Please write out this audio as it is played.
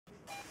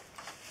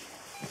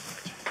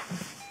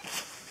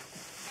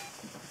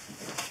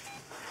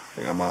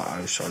think I might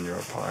owe Sonia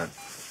a pint.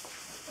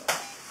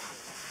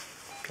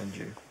 And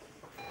you?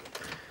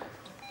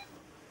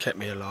 Kept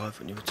me alive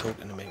when you were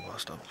talking to me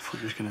whilst I thought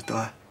you was going to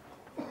die.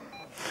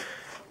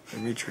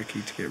 They're really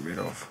tricky to get rid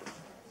of.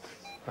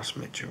 That's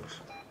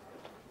Mitchell's.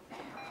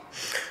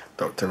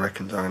 Doctor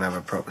reckons I'm going to have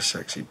a proper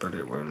sexy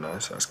bullet wound though,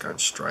 so that's going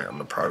straight on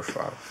the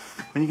profile.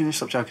 When are you going to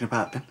stop joking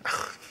about it, Ben?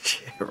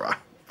 Cheer up.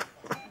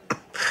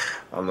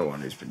 I'm the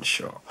one who's been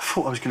shot. I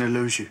thought I was going to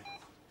lose you.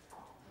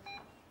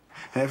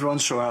 And everyone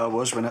saw how I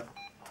was when I...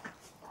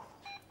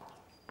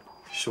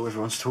 saw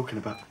everyone's talking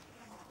about.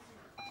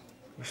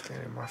 You're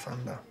stealing my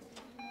thunder.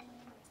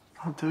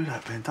 Don't do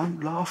that, Ben.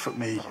 Don't laugh at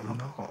me. I'm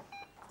not.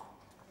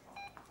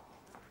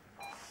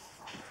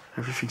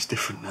 Everything's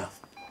different now.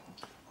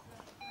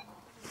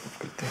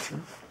 Good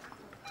different?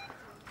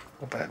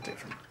 Or bad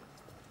different?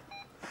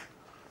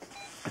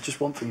 I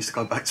just want things to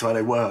go back to how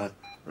they were.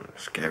 The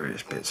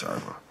scariest bit's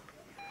over.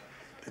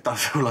 It don't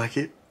feel like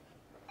it.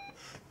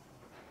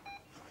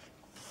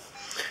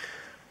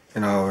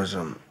 You know, I was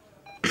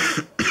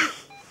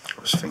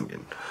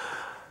thinking,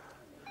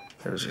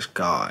 there was this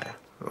guy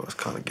who I was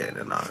kind of getting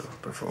to know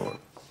before.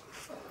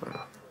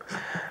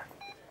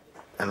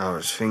 And I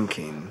was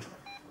thinking,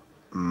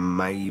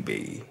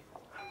 maybe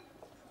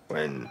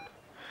when,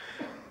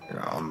 you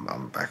know,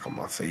 I'm back on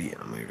my feet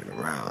and I'm moving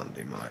around,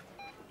 he might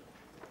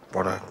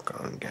want to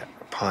go and get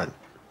a pint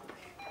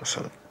or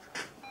something.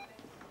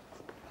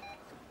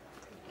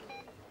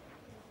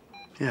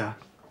 Yeah.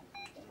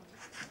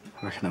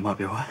 I reckon that might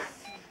be all right.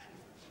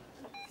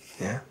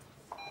 Yeah?